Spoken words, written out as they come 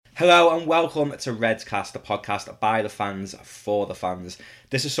Hello and welcome to Redscast, the podcast by the fans for the fans.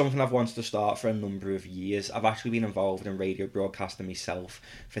 This is something I've wanted to start for a number of years. I've actually been involved in radio broadcasting myself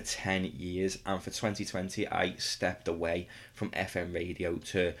for 10 years, and for 2020 I stepped away from FM radio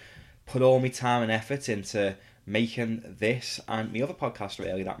to put all my time and effort into making this and my other podcast,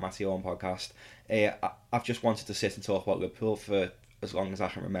 really, that Matty Owen podcast. I've just wanted to sit and talk about Liverpool for as long as I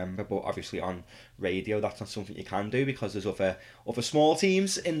can remember, but obviously on radio that's not something you can do because there's other small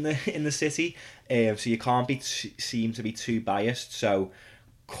teams in the city, so you can't seem to be too biased. So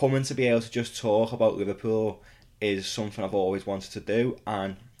coming to be able to just talk about Liverpool is something I've always wanted to do,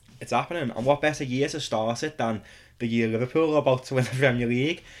 and it's happening. And what better year to start it than the year Liverpool are about to win the Premier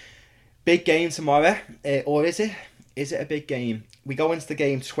League? Big game tomorrow, or is it? Is it a big game? We go into the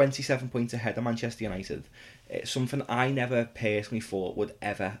game 27 points ahead of Manchester United. It's something I never personally thought would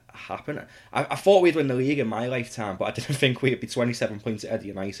ever happen. I thought we'd win the league in my lifetime, but I didn't think we'd be 27 points ahead of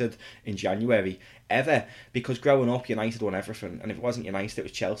United in January, ever. Because growing up, United won everything, and if it wasn't United, it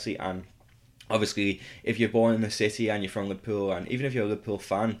was Chelsea. And obviously, if you're born in the city and you're from Liverpool, and even if you're a Liverpool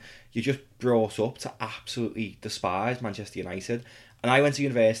fan, you're just brought up to absolutely despise Manchester United. And I went to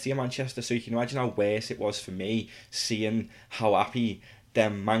university in Manchester, so you can imagine how worse it was for me seeing how happy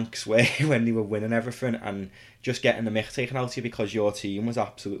them Mancs were when they were winning everything and just getting the mick taken out of you because your team was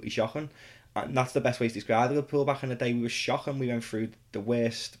absolutely shocking. And that's the best way to describe Liverpool back in the day. We were shocking. We went through the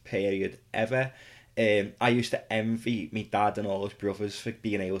worst period ever. I used to envy my dad and all his brothers for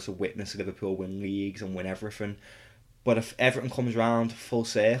being able to witness Liverpool win leagues and win everything. But if everything comes round full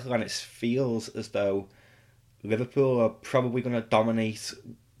circle and it feels as though Liverpool are probably going to dominate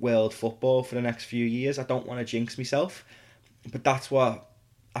world football for the next few years, I don't want to jinx myself, but that's what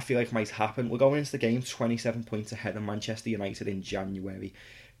I feel like might happen. We're going into the game 27 points ahead of Manchester United in January.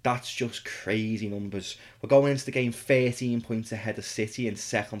 That's just crazy numbers. We're going into the game 13 points ahead of City in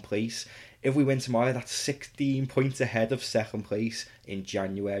second place. If we win tomorrow, that's 16 points ahead of second place in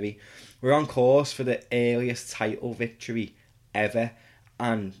January. We're on course for the earliest title victory ever,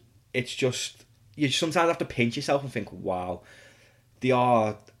 and it's just, you sometimes have to pinch yourself and think, wow, they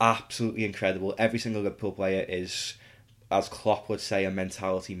are absolutely incredible. Every single Liverpool player is, as Klopp would say, a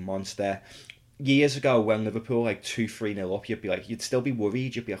mentality monster. Years ago, when Liverpool were like 2-3-0 up, you'd still be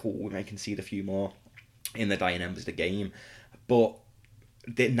worried. You'd be like, oh, we might concede a few more in the dying embers of the game. But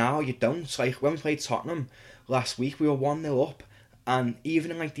now you don't. It's like when we played Tottenham last week, we were 1-0 up. And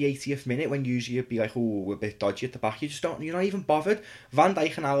even in like the 80th minute, when usually you'd be like, oh, we're a bit dodgy at the back, you're not even bothered. Van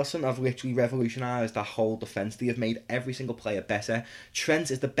Dijk and Alisson have literally revolutionised that whole defence. They have made every single player better.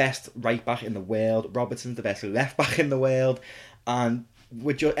 Trent is the best right back in the world. Robertson's the best left back in the world. And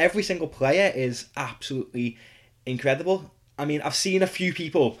every single player is absolutely incredible. I mean, I've seen a few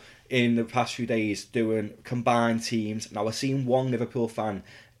people in the past few days doing combined teams. Now, I've seen one Liverpool fan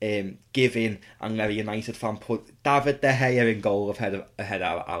give in and let a United fan put David De Gea in goal ahead of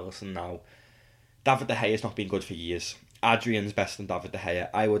Alisson now. David De Gea's not been good for years. Adrian's better than David De Gea.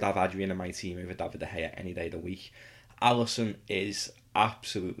 I would have Adrian in my team over David De Gea any day of the week. Alisson is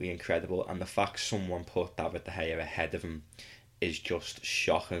absolutely incredible, and the fact someone put David De Gea ahead of him is just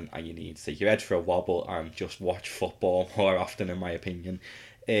shocking, and you need to take your head for a wobble and just watch football more often, in my opinion.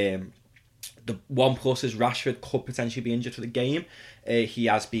 The one plus is Rashford could potentially be injured for the game. He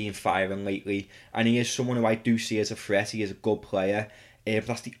has been firing lately, and he is someone who I do see as a threat. He is a good player, but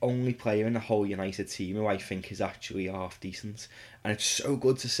that's the only player in the whole United team who I think is actually half decent. And it's so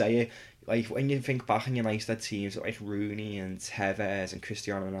good to say it. Like, when you think back on United teams like Rooney and Tevez and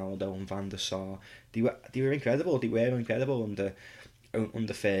Cristiano Ronaldo and Van der Sar, they were incredible. They were incredible under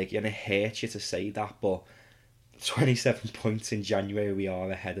Fergie, and it hurts you to say that, but 27 points in January, we are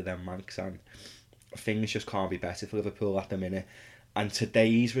ahead of them Mancs, and things just can't be better for Liverpool at the minute. And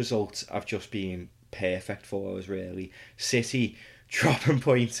today's results have just been perfect for us, really. City dropping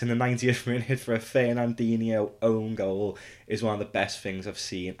points in the 90th minute for a Fernandinho own goal is one of the best things I've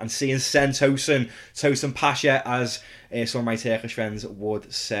seen. And seeing Tosun Pasha, as some of my Turkish friends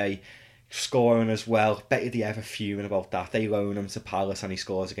would say, scoring as well. Bet you they ever fuming about that. They loan him to Palace and he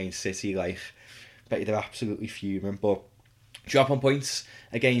scores against City. Like, bet you they're absolutely fuming. But dropping points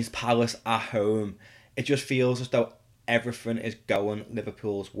against Palace at home, it just feels as though everything is going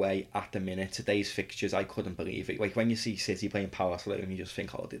Liverpool's way at the minute. Today's fixtures, I couldn't believe it. Like, when you see City playing Palace, like, you just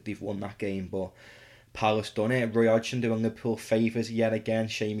think, oh, they've won that game. But Palace done it. Roy Hodgson doing Liverpool favours yet again.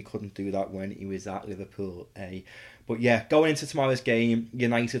 Shame he couldn't do that when he was at Liverpool. But yeah, going into tomorrow's game,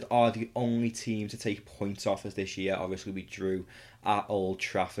 United are the only team to take points off us this year. Obviously, we drew at Old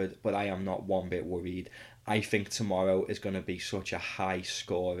Trafford, but I am not one bit worried. I think tomorrow is going to be such a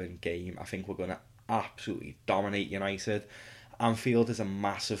high-scoring game. I think we're going to absolutely dominate United. Anfield is a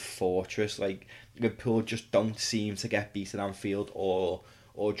massive fortress. Like, Liverpool just don't seem to get beat at Anfield or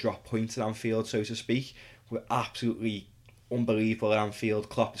drop points at Anfield, so to speak. We're absolutely unbelievable at Anfield.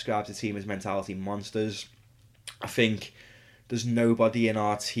 Klopp describes the team as mentality monsters. I think there's nobody in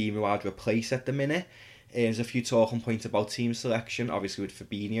our team who I'd replace at the minute. There's a few talking points about team selection, obviously with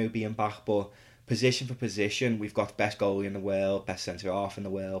Fabinho being back, but position for position, we've got best goalie in the world, best centre-half in the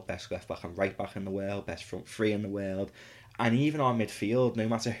world, best left-back and right-back in the world, best front three in the world, and even our midfield, no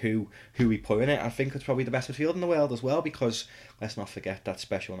matter who we put in it, I think it's probably the best midfield in the world as well, because let's not forget that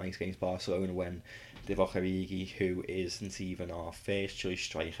special night against Barcelona when Divock Origi, who isn't even our first choice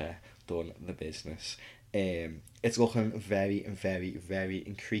striker, done the business. It's looking very, very, very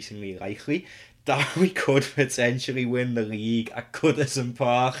increasingly likely that we could potentially win the league at Goodison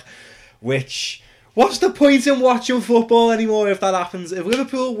Park, which, what's the point in watching football anymore if that happens? If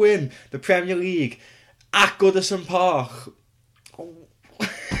Liverpool win the Premier League at Goodison Park,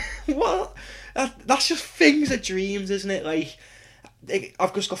 what? That's just things of dreams, isn't it? Like,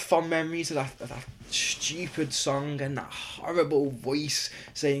 I've just got fond memories of that stupid song and that horrible voice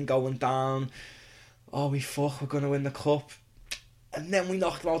saying going down, oh, we're going to win the cup. And then we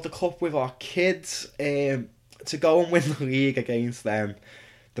knocked out the cup with our kids to go and win the league against them.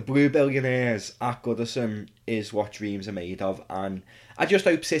 The Blue Billionaires at Goodison is what dreams are made of, and I just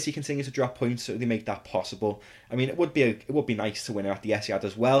hope City continue to drop points so they make that possible. I mean, it would be nice to win it at the Etihad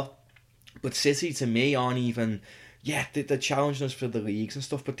as well, but City to me aren't even... Yeah, they're challenging us for the leagues and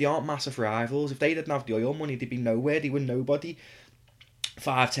stuff, but they aren't massive rivals. If they didn't have the oil money, they'd be nowhere. They were nobody.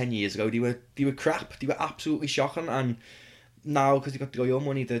 5-10 years ago, they were crap. They were absolutely shocking, and now because they got the oil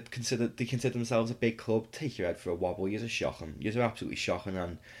money, they consider themselves a big club. Take your head for a wobble. You're shocking. You're absolutely shocking,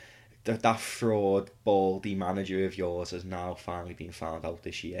 and that fraud, baldy manager of yours has now finally been found out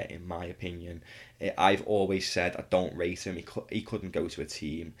this year, in my opinion. I've always said I don't rate him. He couldn't go to a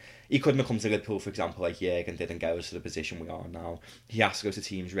team. He couldn't have come to Liverpool, for example, like Jurgen did and get us to the position we are now. He has to go to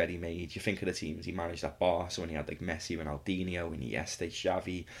teams ready-made. You think of the teams he managed at Barca when he had like Messi, Ronaldinho, Iniesta,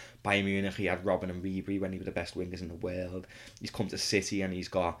 Xavi. Bayern Munich, he had Robben and Ribery when he was the best wingers in the world. He's come to City and he's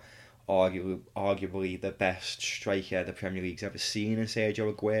got arguably the best striker the Premier League's ever seen in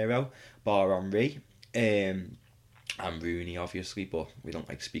Sergio Aguero, bar Henry, and Rooney obviously, but we don't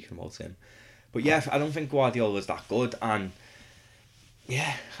like speaking about him. But yeah, I don't think Guardiola's that good, and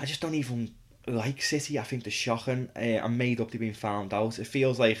yeah, I just don't even like City. I think they're shocking. I'm made up they've been found out. It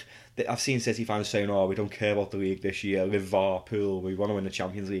feels like I've seen City fans saying, oh, we don't care about the league this year, Liverpool, we want to win the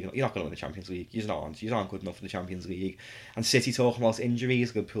Champions League. You're not going to win the Champions League. You aren't good enough for the Champions League. And City talking about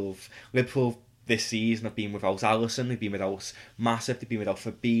injuries. Liverpool this season have been without Alisson, they've been without Matip, they've been without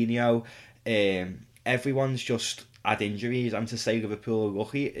Fabinho. Everyone's just had injuries, and to say Liverpool are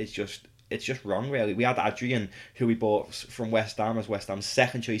lucky, it's just wrong, really. We had Adrian, who we bought from West Ham as West Ham's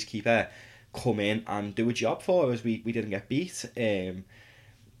second choice keeper, come in and do a job for us. We didn't get beat.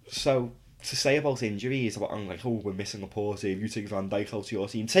 So to say about injuries, I'm like, oh, we're missing a poor team, you take Van Dijk out of your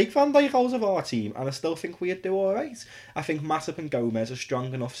team. Take Van Dijk out of our team, and I still think we'd do alright. I think Matip and Gomez are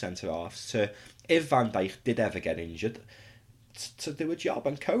strong enough centre-halves to, if Van Dijk did ever get injured, to do a job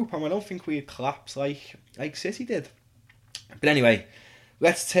and cope, and I don't think we'd collapse like City did. But anyway,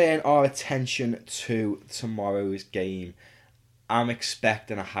 let's turn our attention to tomorrow's game. I'm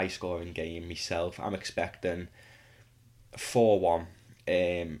expecting a high-scoring game myself. I'm expecting 4-1.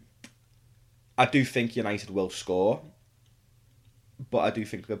 I do think United will score, but I do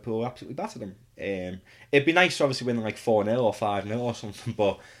think Liverpool will absolutely batter them. It'd be nice to obviously win like 4-0 or 5-0 or something,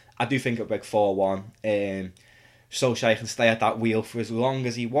 but I do think it'll be like 4-1. Solskjaer can stay at that wheel for as long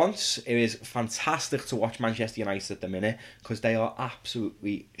as he wants. It is fantastic to watch Manchester United at the minute because they are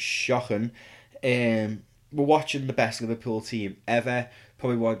absolutely shocking. We're watching the best Liverpool team ever.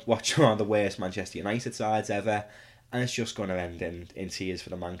 Probably watching one of the worst Manchester United sides ever. And it's just going to end in tears for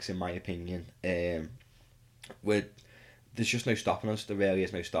the Mancs, in my opinion. There's just no stopping us. There really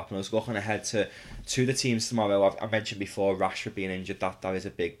is no stopping us. Looking ahead to the teams tomorrow, I mentioned before Rashford being injured. That is a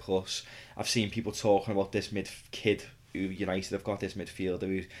big plus. I've seen people talking about this kid who United have got, this midfielder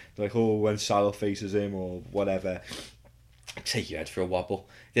who's like, oh, when Salah faces him or whatever. Take your head for a wobble.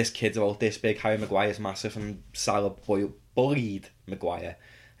 This kid's about this big. Harry Maguire's massive, and Salah bullied Maguire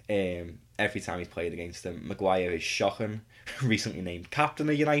every time he's played against him. Maguire is shocking. Recently named captain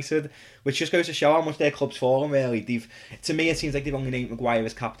of United, which just goes to show how much their club's fallen, really. To me, it seems like they've only named Maguire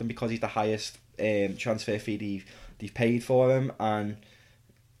as captain because he's the highest transfer fee they've paid for him, and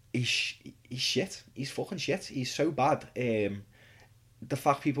he's shit. He's fucking shit. He's so bad. The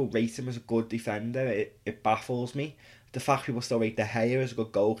fact people rate him as a good defender, it baffles me. The fact people still rate De Gea as a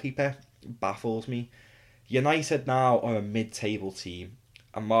good goalkeeper baffles me. United now are a mid-table team,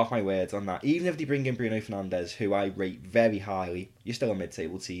 and mark my words on that. Even if they bring in Bruno Fernandes, who I rate very highly, you're still a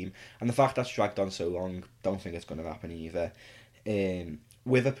mid-table team. And the fact that's dragged on so long, don't think it's going to happen either.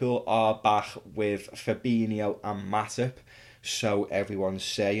 Liverpool are back with Fabinho and Matip, so everyone's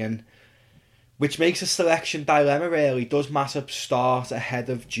saying, which makes a selection dilemma really. Does Matip start ahead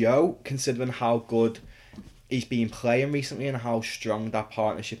of Joe, considering how good he's been playing recently and how strong that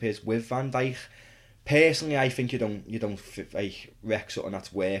partnership is with Van Dijk? Personally, I think you don't wreck something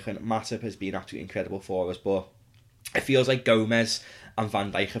that's working. Matip has been absolutely incredible for us, but it feels like Gomez and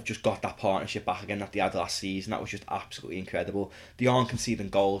Van Dijk have just got that partnership back again that they had last season. That was just absolutely incredible. They aren't conceding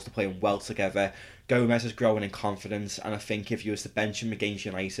goals, they're playing well together. Gomez is growing in confidence, and I think if you was to bench him against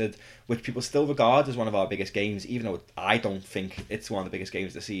United, which people still regard as one of our biggest games, even though I don't think it's one of the biggest games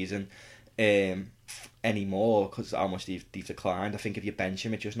of the season anymore, because how much they've declined. I think if you bench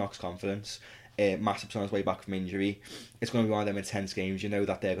him, it just knocks confidence. Matip's on his way back from injury. It's going to be one of them intense games. You know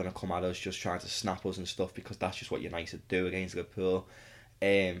that they're going to come at us just trying to snap us and stuff, because that's just what United do against Liverpool.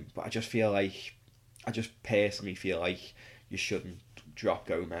 But I just personally feel like you shouldn't drop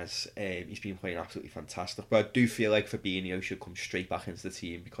Gomez. He's been playing absolutely fantastic, but I do feel like Fabinho should come straight back into the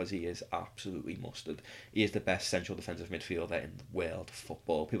team because he is absolutely mustard. He is the best central defensive midfielder in the world of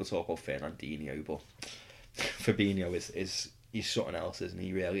football. People talk about Fernandinho, but Fabinho is he's something else, isn't he?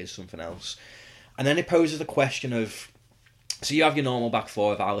 He really is something else. And then it poses the question of, so you have your normal back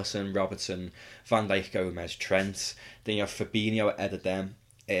four of Alisson, Robertson, Van Dijk, Gomez, Trent. Then you have Fabinho ahead of them.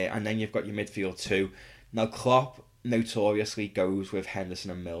 And then you've got your midfield too. Now Klopp notoriously goes with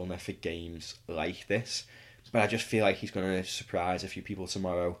Henderson and Milner for games like this. But I just feel like he's going to surprise a few people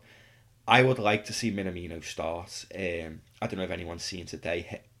tomorrow. I would like to see Minamino start. I don't know if anyone's seen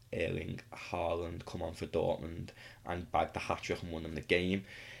today Erling Haaland come on for Dortmund and bag the hat-trick and won them the game.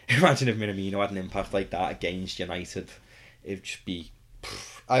 Imagine if Minamino had an impact like that against United. It'd just be...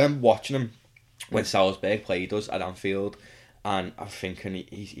 I remember watching him when Salzburg played us at Anfield, and I'm thinking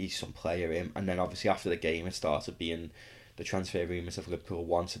he's some player in. And then obviously after the game it started being the transfer rumours of Liverpool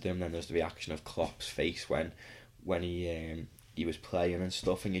wanted him. Then there's the reaction of Klopp's face when he was playing and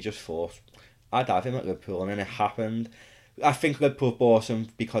stuff, and you just thought I'd have him at Liverpool, and then it happened. I think Liverpool bought him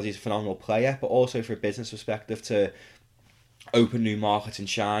because he's a phenomenal player, but also for a business perspective to open new markets in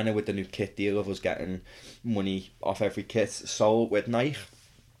China with the new kit deal of us getting money off every kit sold with Nike.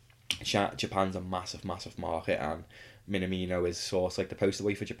 Japan's a massive market, and Minamino is sort of like the poster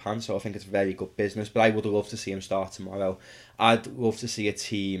boy for Japan, so I think it's very good business. But I would love to see him start tomorrow. I'd love to see a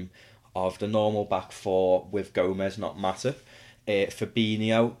team of the normal back four with Gomez, not Matip,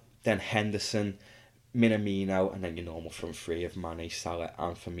 Fabinho, then Henderson, Minamino, and then your normal front three of Mane, Salah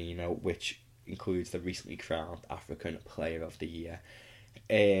and Firmino, which includes the recently crowned African Player of the Year.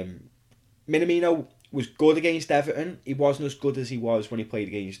 Minamino was good against Everton. He wasn't as good as he was when he played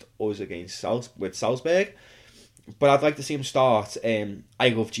against us with Salzburg. But I'd like to see him start. I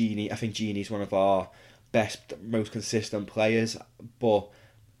love Gini. I think Gini's one of our best, most consistent players. But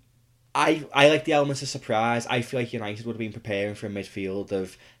I like the elements of surprise. I feel like United would have been preparing for a midfield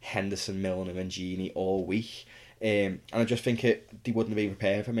of Henderson, Milner and Gini all week. And I just think they wouldn't have been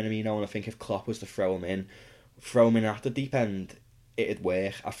preparing for Minamino. And I think if Klopp was to throw him in at the deep end, it'd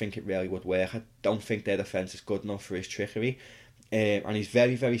work. I think it really would work. I don't think their defence is good enough for his trickery. And he's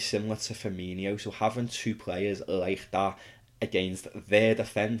very, very similar to Firmino. So having two players like that against their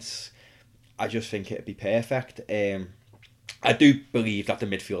defence, I just think it'd be perfect. I do believe that the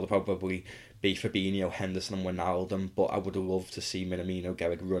midfield will probably be Fabinho, Henderson and Wijnaldum, but I would love to see Minamino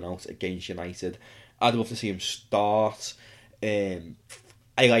get a run out against United. I'd love to see him start. I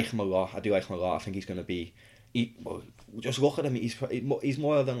like him a lot. I do like him a lot. I think he's going to be... just look at him. He's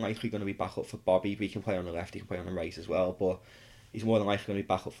more than likely going to be back up for Bobby. He can play on the left, he can play on the right as well, but he's more than likely going to be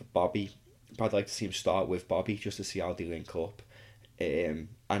back up for Bobby. But I'd like to see him start with Bobby just to see how they link up. And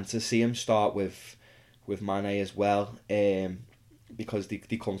to see him start with Mane as well, because they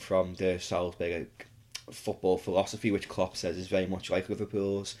come from the Salzburg football philosophy, which Klopp says is very much like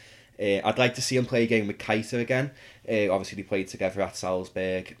Liverpool's. I'd like to see him play a game with Keita again. Obviously they played together at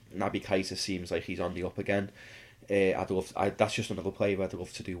Salzburg. Naby Keita seems like he's on the up again. That's just another player I'd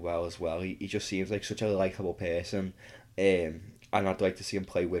love to do well as well. He just seems like such a likeable person, and I'd like to see him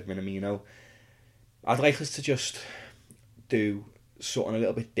play with Minamino. I'd like us to just do something a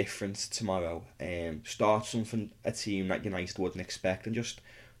little bit different tomorrow. Start a team that United wouldn't expect, and just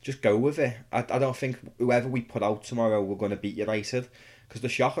go with it. I don't think whoever we put out tomorrow we're going to beat United, because they're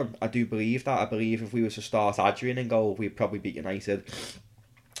shocking. I do believe that. I believe if we were to start Adrian in goal, we'd probably beat United.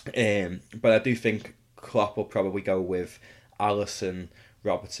 But I do think Klopp will probably go with Alisson,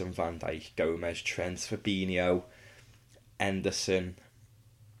 Robertson, Van Dijk, Gomez, Trent, Fabinho, Henderson,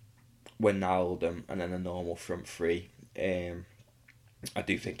 Wijnaldum, and then a normal front three. I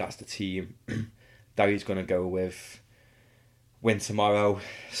do think that's the team that he's going to go with. Win tomorrow,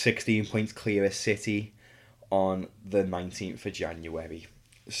 16 points clear of City on the 19th of January.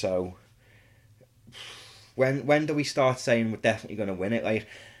 So, when do we start saying we're definitely going to win it? Like,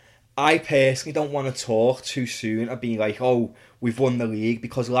 I personally don't want to talk too soon of being like, oh, we've won the league,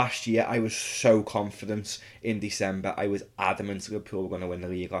 because last year I was so confident in December. I was adamant Liverpool were going to win the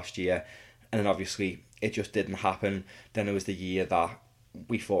league last year, and then obviously it just didn't happen. Then it was the year that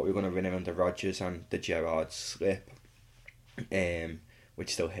we thought we were going to win it under Rodgers and the Gerrard slip,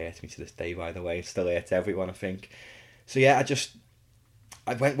 which still hurts me to this day, by the way. It still hurts everyone, I think. So yeah,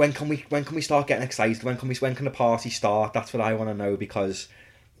 when can we start getting excited? When can the party start? That's what I want to know, because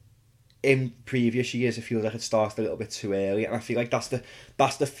in previous years it feels like it starts a little bit too early, and I feel like that's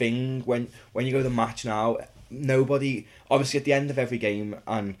the thing when you go to the match now. Nobody, obviously at the end of every game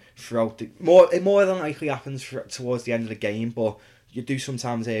and throughout it more than likely happens towards the end of the game, but you do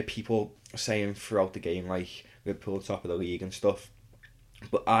sometimes hear people saying throughout the game like Liverpool top of the league and stuff.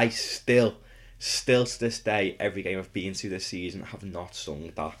 But I still to this day, every game I've been to this season, have not sung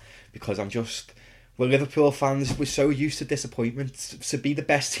that, because we're Liverpool fans, we're so used to disappointment. To be the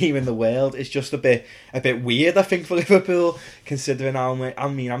best team in the world is just a bit weird, I think, for Liverpool, considering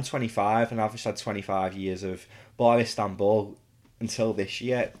I'm 25 and I've just had 25 years of bar Istanbul until this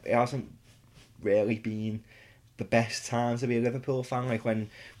year. It hasn't really been the best time to be a Liverpool fan. Like when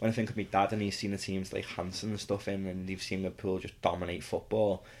I think of my dad and he's seen the teams like Hansen and stuff in, and he's seen Liverpool just dominate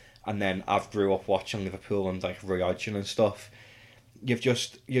football, and then I've grew up watching Liverpool and like Roy Hodgson and stuff. You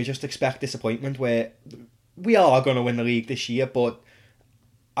just expect disappointment, where we are going to win the league this year, but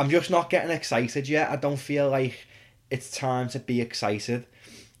I'm just not getting excited yet. I don't feel like it's time to be excited.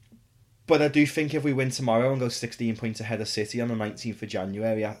 But I do think if we win tomorrow and go 16 points ahead of City on the 19th of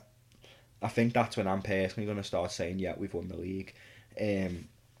January, I think that's when I'm personally going to start saying, yeah, we've won the league.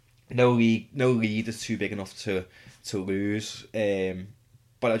 No lead is too big enough to lose.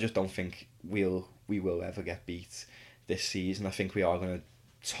 But I just don't think we will ever get beat this season. I think we are going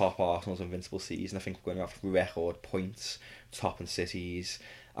to top Arsenal's invincible season. I think we're going to have record points topping City's.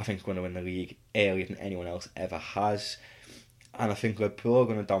 I think we're going to win the league earlier than anyone else ever has. And I think Liverpool are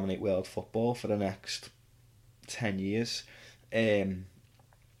going to dominate world football for the next 10 years.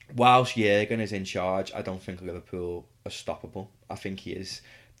 Whilst Jurgen is in charge, I don't think Liverpool are stoppable. I think he is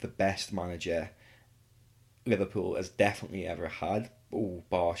the best manager Liverpool has definitely ever had,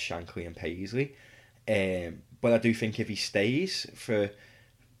 bar Shankly and Paisley. But I do think if he stays for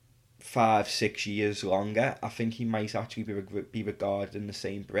 5-6 years longer, I think he might actually be regarded in the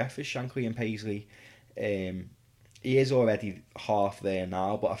same breath as Shankly and Paisley. He is already half there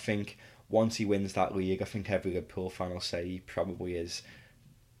now, but I think once he wins that league, I think every Liverpool fan will say he probably is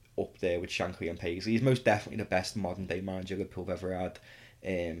up there with Shankly and Paisley. He's most definitely the best modern day manager Liverpool have ever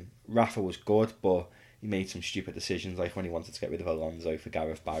had. Rafa was good, but he made some stupid decisions, like when he wanted to get rid of Alonso for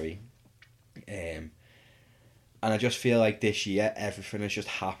Gareth Barry. And I just feel like this year everything is just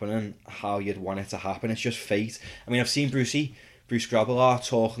happening how you'd want it to happen. It's just fate. I mean, I've seen Bruce Grobbelaar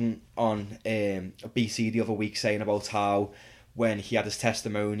talking on BC the other week, saying about how when he had his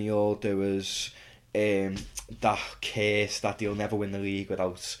testimonial, there was that case that they'll never win the league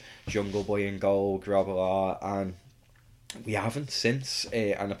without Jungle Boy in goal, Grobbelaar, and we haven't since.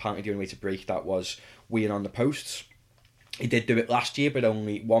 And apparently the only way to break that was winning on the posts. He did do it last year, but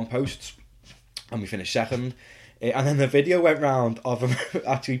only one post, and we finished second. And then the video went round of him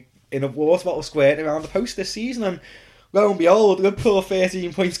actually in a water bottle squirting around the post this season, and lo and behold, Liverpool are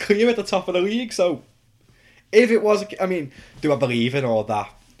 13 points clear at the top of the league. So if it was, I mean, do I believe in all that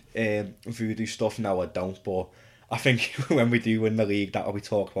voodoo stuff? No, I don't, but I think when we do win the league, that'll be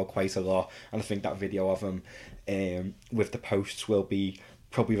talked about quite a lot, and I think that video of him with the posts will be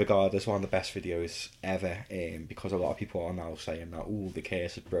probably regarded as one of the best videos ever, because a lot of people are now saying that, the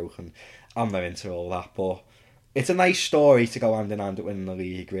curse is broken. I'm not into all that, but it's a nice story to go hand in hand with winning the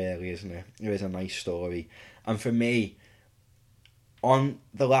league, really, isn't it? It is a nice story. And for me, on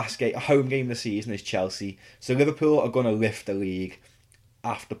the last game, home game of the season is Chelsea. So Liverpool are going to lift the league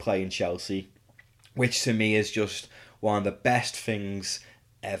after playing Chelsea, which to me is just one of the best things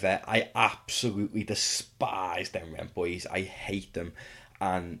ever. I absolutely despise them Rent Boys. I hate them.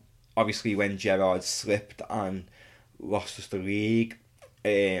 And obviously when Gerrard slipped and lost us the league,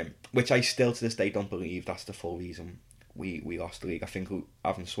 which I still to this day don't believe that's the full reason we lost the league. I think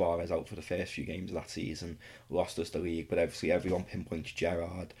having Suarez out for the first few games of that season lost us the league, but obviously everyone pinpoints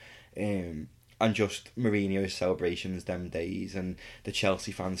Gerrard. And And just Mourinho's celebrations them days, and the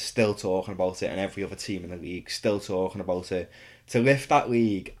Chelsea fans still talking about it, and every other team in the league still talking about it. To lift that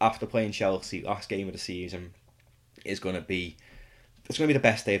league after playing Chelsea last game of the season is going to be, it's going to be the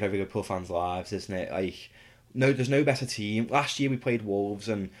best day of every Liverpool fan's lives, isn't it? Like, no, there's no better team. Last year we played Wolves,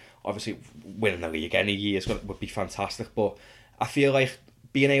 and obviously winning the league any year would be fantastic. But I feel like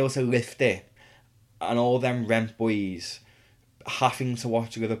being able to lift it, and all them rent boys having to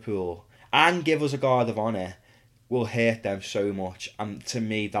watch Liverpool and give us a guard of honour will hurt them so much. And to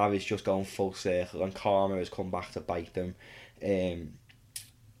me, that is just going full circle, and karma has come back to bite them.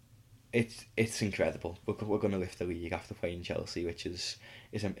 It's incredible. We're going to lift the league after playing Chelsea, which is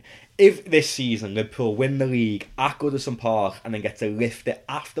if this season Liverpool win the league at Goodison Park and then get to lift it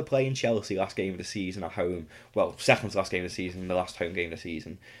after playing Chelsea last game of the season at home, well, second to last game of the season, the last home game of the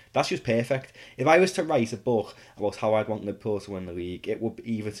season, that's just perfect. If I was to write a book about how I'd want Liverpool to win the league, it would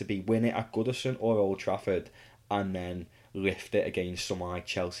either to be win it at Goodison or Old Trafford, and then lift it against someone like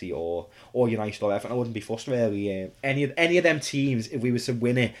Chelsea or United or Everton. I wouldn't be fussed really. Any of them teams, if we were to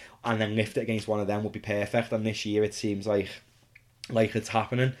win it and then lift it against one of them, would be perfect. And this year it seems like it's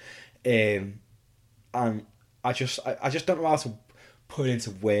happening, and I just don't know how to put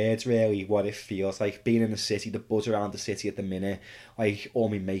into words really what it feels like being in the city, the buzz around the city at the minute, like all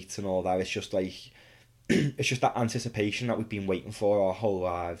my mates and all that. It's just like it's just that anticipation that we've been waiting for our whole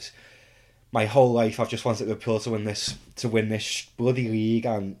lives. My whole life I've just wanted Liverpool to win this bloody league,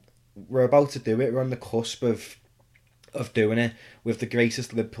 and we're about to do it. We're on the cusp of doing it with the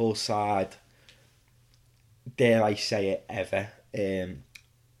greatest Liverpool side, dare I say it, ever.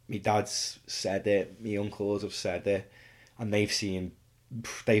 My dad's said it, my uncles have said it, and they've seen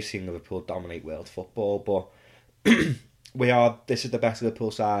Liverpool dominate world football. But this is the best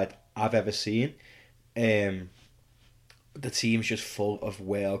Liverpool side I've ever seen. The team's just full of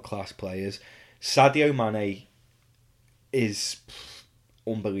world-class players. Sadio Mane is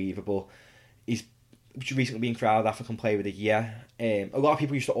unbelievable. He's recently been crowned African Player of the Year. A lot of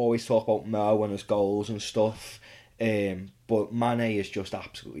people used to always talk about Mo and his goals and stuff, but Mane is just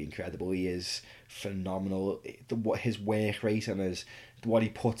absolutely incredible. He is phenomenal. His work rate and what he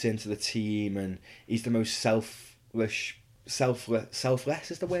puts into the team, and he's the most selfless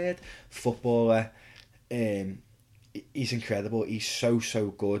is the word, footballer. He's incredible. He's so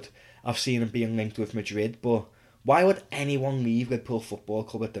good. I've seen him being linked with Madrid, but why would anyone leave Liverpool Football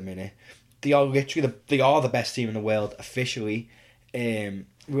Club at the minute? They are literally the best team in the world officially. We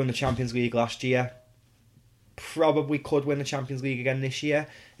won the Champions League last year. Probably could win the Champions League again this year.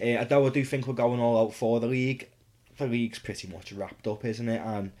 I do think we're going all out for the league. The league's pretty much wrapped up, isn't it?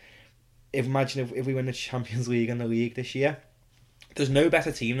 And imagine if we win the Champions League and the league this year. There's no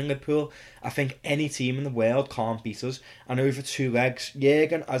better team than Liverpool. I think any team in the world can't beat us. And over two legs,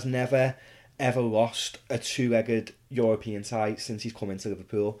 Jurgen has never ever lost a two-legged European tie since he's come into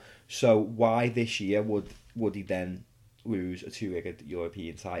Liverpool. So why this year would he then lose a two-legged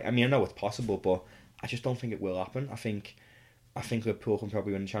European tie? I mean, I know it's possible, but I just don't think it will happen. I think Liverpool can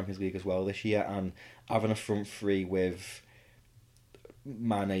probably win the Champions League as well this year, and having a front three with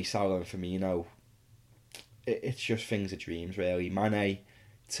Mane, Salah and Firmino, it's just things of dreams, really. Mane,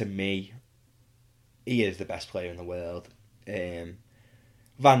 to me, he is the best player in the world.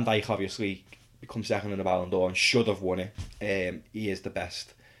 Van Dijk obviously becomes second in the Ballon d'Or and should have won it. He is the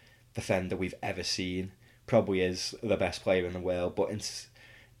best defender we've ever seen. Probably is the best player in the world. But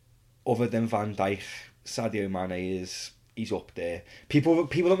other than Van Dijk, Sadio Mane he's up there. People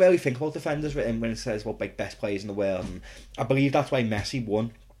don't really think about defenders when it says best players in the world. And I believe that's why Messi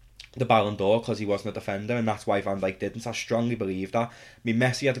won the Ballon d'Or, because he wasn't a defender, and that's why Van Dijk didn't. I strongly believe that. I mean,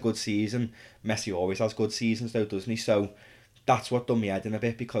 Messi had a good season. Messi always has good seasons though, doesn't he? So that's what done me head in a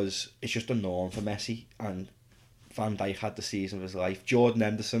bit, because it's just a norm for Messi, and Van Dijk had the season of his life. Jordan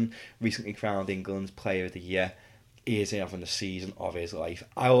Henderson, recently crowned England's Player of the Year. He is having the season of his life.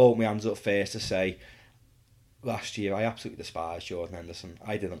 I'll hold my hands up first to say, last year I absolutely despised Jordan Henderson.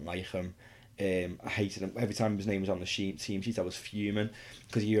 I didn't like him. I hated him. Every time his name was on the team sheet, I was fuming,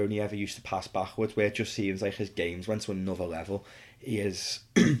 because he only ever used to pass backwards, where it just seems like his games went to another level. He is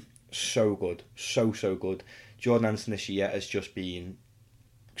so good. So good. Jordan Henderson this year has just been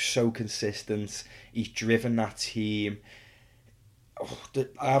so consistent. He's driven that team.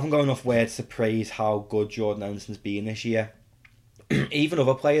 I haven't got enough words to praise how good Jordan Henderson's been this year. Even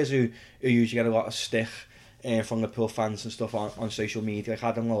other players who usually get a lot of stick from Liverpool fans and stuff on social media, like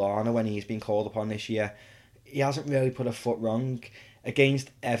Adam Lallana, when he's been called upon this year, he hasn't really put a foot wrong.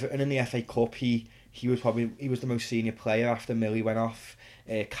 Against Everton in the FA Cup, he was the most senior player after Millie went off.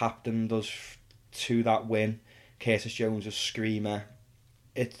 Captained us to that win. Curtis Jones was screamer.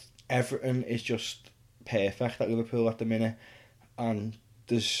 everything is just perfect at Liverpool at the minute, and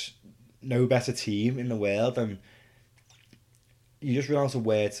there's no better team in the world, and you just run out of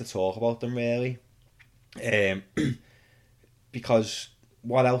words to talk about them, really. Because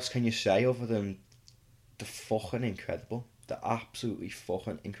what else can you say other than they're fucking incredible? They're absolutely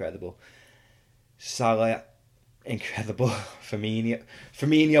fucking incredible. Salah, incredible.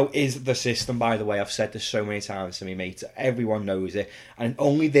 Firmino is the system, by the way. I've said this so many times to me mates. Everyone knows it. And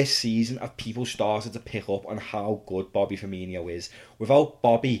only this season have people started to pick up on how good Bobby Firmino is. Without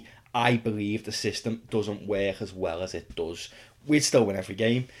Bobby, I believe the system doesn't work as well as it does. We'd still win every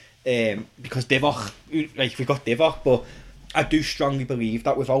game. Because Divock, like, we got Divock, but I do strongly believe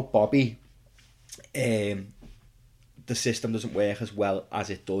that without Bobby, the system doesn't work as well as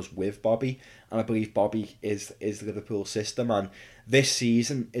it does with Bobby, and I believe Bobby is Liverpool's system, and this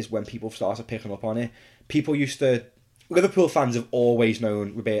season is when people started picking up on it. Liverpool fans have always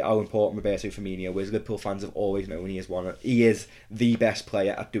known how important Roberto Firmino is. Liverpool fans have always known he is the best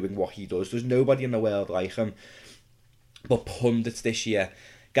player at doing what he does. There's nobody in the world like him. But pundits this year,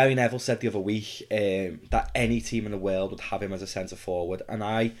 Gary Neville said the other week that any team in the world would have him as a centre forward, and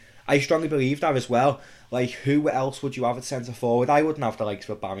I strongly believe that as well. Like, who else would you have at centre forward? I wouldn't have the likes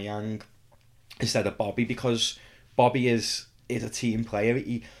of Aubameyang instead of Bobby, because Bobby is a team player.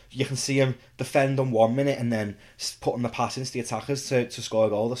 You can see him defend on 1 minute and then putting the pass into the attackers to score a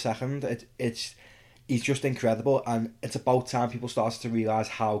goal the second. He's just incredible, and it's about time people started to realise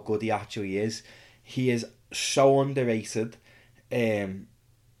how good he actually is. He is so underrated. There's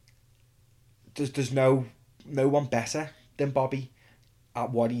no one better than Bobby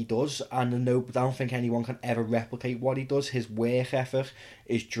at what he does, and I don't think anyone can ever replicate what he does. His work ethic,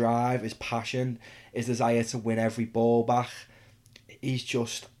 his drive, his passion, his desire to win every ball back. He's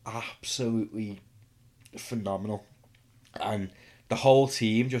just absolutely phenomenal, and the whole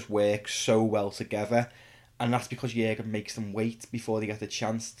team just works so well together, and that's because Jurgen makes them wait before they get the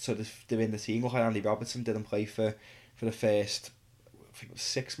chance, so they're in the team. Look at Andy Robertson, didn't play for the first, I think it was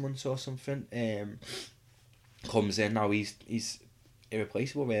 6 months or something. Comes in now, he's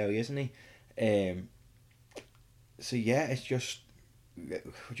irreplaceable, really, isn't he? So yeah, it's just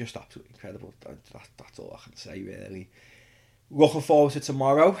absolutely incredible. That's all I can say, really. Looking forward to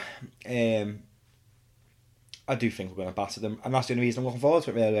tomorrow. I do think we're going to batter them, and that's the only reason I'm looking forward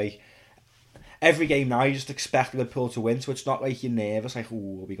to it, really. Every game now, you just expect Liverpool to win, so it's not like you're nervous, like,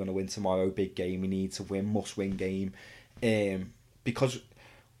 oh, are we going to win tomorrow? Big game, we need to win, must-win game. Because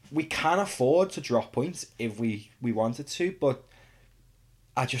we can afford to drop points if we wanted to, but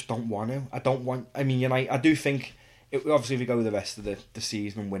I just don't want to. I do think, obviously if we go the rest of the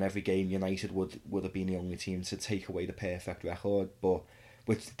season and win every game, United would have been the only team to take away the perfect record, but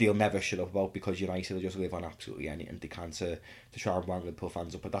which they'll never shut up about, because United will just live on absolutely anything they can to try and wind Liverpool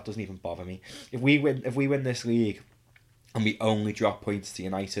fans up, but that doesn't even bother me. If we win this league and we only drop points to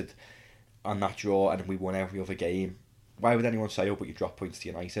United on that draw and we won every other game, why would anyone say, oh, but you drop points to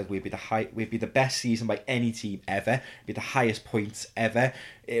United? We'd be the best season by any team ever. It'd be the highest points ever.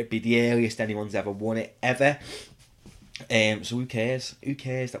 It'd be the earliest anyone's ever won it ever. So who cares? Who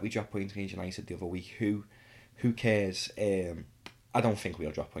cares that we drop points against United the other week? Who cares? I don't think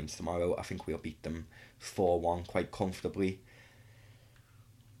we'll drop points tomorrow. I think we'll beat them 4-1 quite comfortably.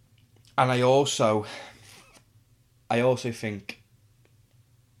 And I also think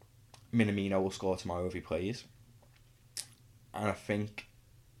Minamino will score tomorrow if he plays. And I think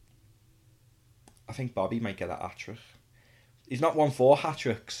Bobby might get a hat-trick. He's not won 4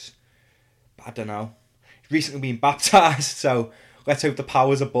 hat-tricks, but I don't know. He's recently been baptised, so let's hope the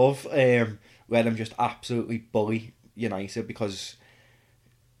powers above let him just absolutely bully United, because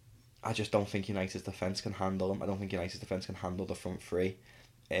I just don't think United's defence can handle him. I don't think United's defence can handle the front three.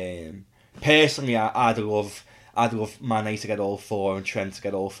 Personally, I'd love Mane to get all 4 and Trent to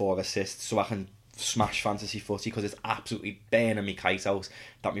get all 4 assists, so I can smash fantasy footy, because it's absolutely burning me kite out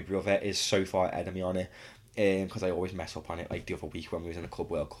that my brother is so far ahead of me on it, because I always mess up on it. Like the other week when we was in the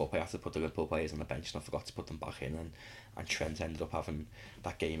Club World Cup, I had to put the Liverpool players on the bench and I forgot to put them back in, and Trent ended up having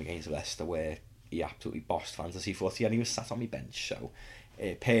that game against Leicester where he absolutely bossed fantasy footy and he was sat on my bench. So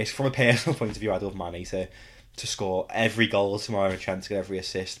from a personal point of view, I'd love Mane to score every goal tomorrow and Trent to get every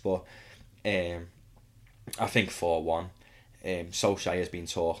assist, but I think 4-1. Solskjaer has been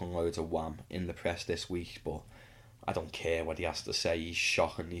talking loads of wham in the press this week, but I don't care what he has to say. He's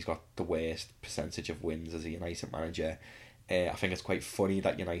shocking. He's got the worst percentage of wins as a United manager. I think it's quite funny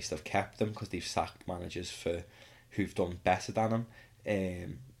that United have kept him, because they've sacked managers who've done better than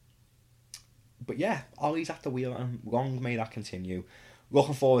him. But yeah, Ollie's at the wheel, and long may that continue.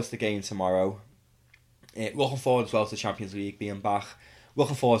 Looking forward to the game tomorrow. Looking forward as well to the Champions League being back.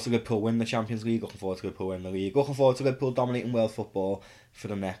 looking forward to Liverpool win the Champions League, looking forward to Liverpool win the league, looking forward to Liverpool dominating world football for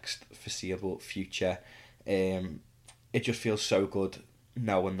the next foreseeable future. It just feels so good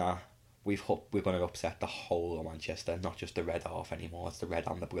knowing that we're going to upset the whole of Manchester, not just the red half anymore. It's the red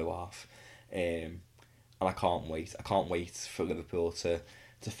and the blue half, and I can't wait. I can't wait for Liverpool to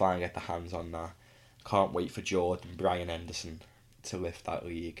finally get their hands on that. Can't wait for Jordan, Brian Henderson to lift that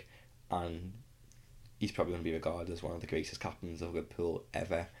league, and he's probably going to be regarded as one of the greatest captains of Liverpool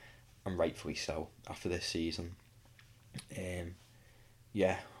ever, and rightfully so after this season.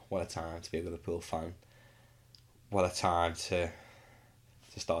 Yeah, what a time to be a Liverpool fan. What a time to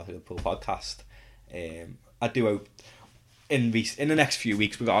start a Liverpool podcast. I do hope in the next few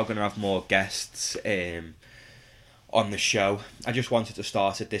weeks we are going to have more guests on the show. I just wanted to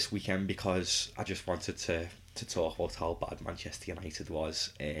start it this weekend because I just wanted to talk about how bad Manchester United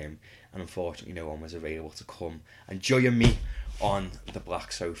was, and unfortunately no one was available to come and join me on the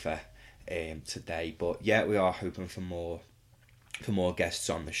black sofa today. But yeah, we are hoping for more guests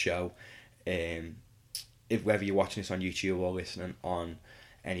on the show. If whether you're watching this on YouTube or listening on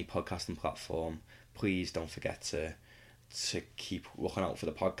any podcasting platform, please don't forget to keep looking out for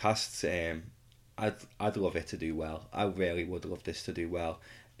the podcasts. I'd love it to do well. I really would love this to do well.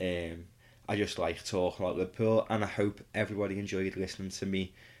 I just like talking about Liverpool, and I hope everybody enjoyed listening to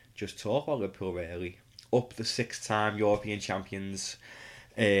me just talk about Liverpool, really. Up the 6-time European champions.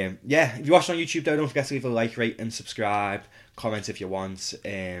 If you're watching on YouTube though, don't forget to leave a like, rate and subscribe. Comment if you want.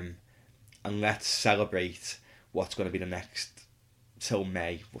 And let's celebrate what's going to be the next, till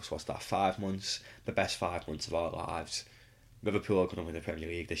May, what's that, 5 months, the best 5 months of our lives. Liverpool are going to win the Premier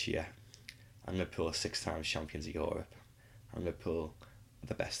League this year, and Liverpool are 6 times champions of Europe, and Liverpool are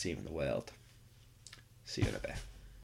the best team in the world. See you in a bit.